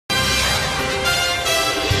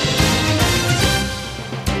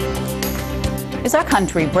Is our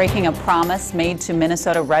country breaking a promise made to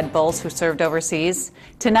Minnesota Red Bulls who served overseas?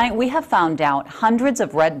 Tonight, we have found out hundreds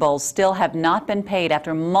of Red Bulls still have not been paid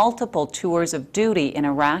after multiple tours of duty in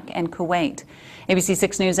Iraq and Kuwait. ABC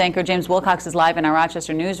 6 News anchor James Wilcox is live in our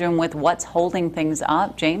Rochester newsroom with what's holding things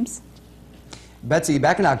up. James? Betsy,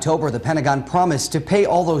 back in October, the Pentagon promised to pay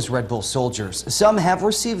all those Red Bull soldiers. Some have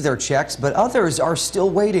received their checks, but others are still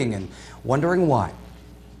waiting and wondering why.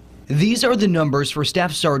 These are the numbers for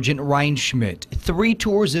Staff Sergeant Ryan Schmidt. 3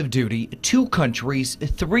 tours of duty, 2 countries,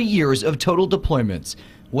 3 years of total deployments.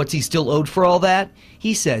 What's he still owed for all that?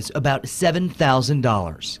 He says about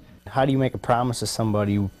 $7,000. How do you make a promise to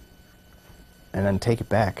somebody and then take it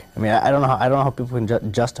back? I mean, I don't know how people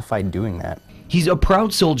can justify doing that. He's a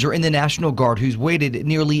proud soldier in the National Guard who's waited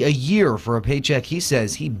nearly a year for a paycheck he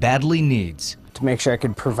says he badly needs. To make sure I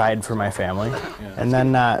could provide for my family, and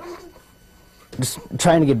then just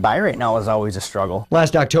trying to get by right now is always a struggle.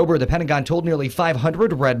 Last October, the Pentagon told nearly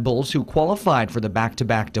 500 Red Bulls who qualified for the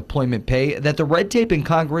back-to-back deployment pay that the red tape in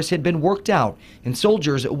Congress had been worked out and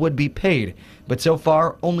soldiers would be paid. But so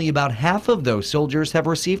far, only about half of those soldiers have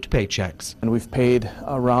received paychecks. And we've paid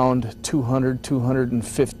around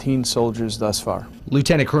 215 soldiers thus far.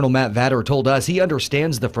 Lieutenant Colonel Matt Vatter told us he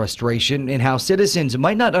understands the frustration and how citizens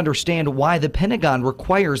might not understand why the Pentagon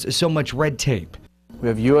requires so much red tape. We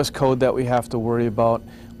have U.S. code that we have to worry about.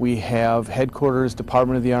 We have headquarters,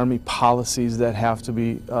 Department of the Army policies that have to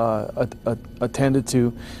be attended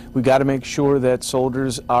to. We've got to make sure that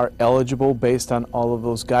soldiers are eligible based on all of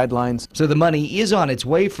those guidelines. So the money is on its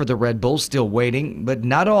way for the Red Bulls, still waiting, but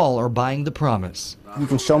not all are buying the promise. You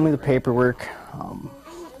can show me the paperwork,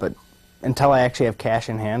 but until I actually have cash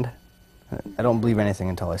in hand, I don't believe anything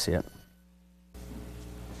until I see it.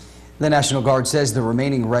 The National Guard says the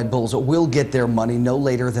remaining Red Bulls will get their money no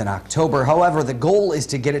later than October. However, the goal is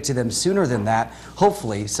to get it to them sooner than that,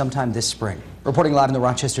 hopefully sometime this spring. Reporting live in the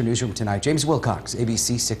Rochester newsroom tonight, James Wilcox,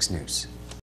 ABC 6 News.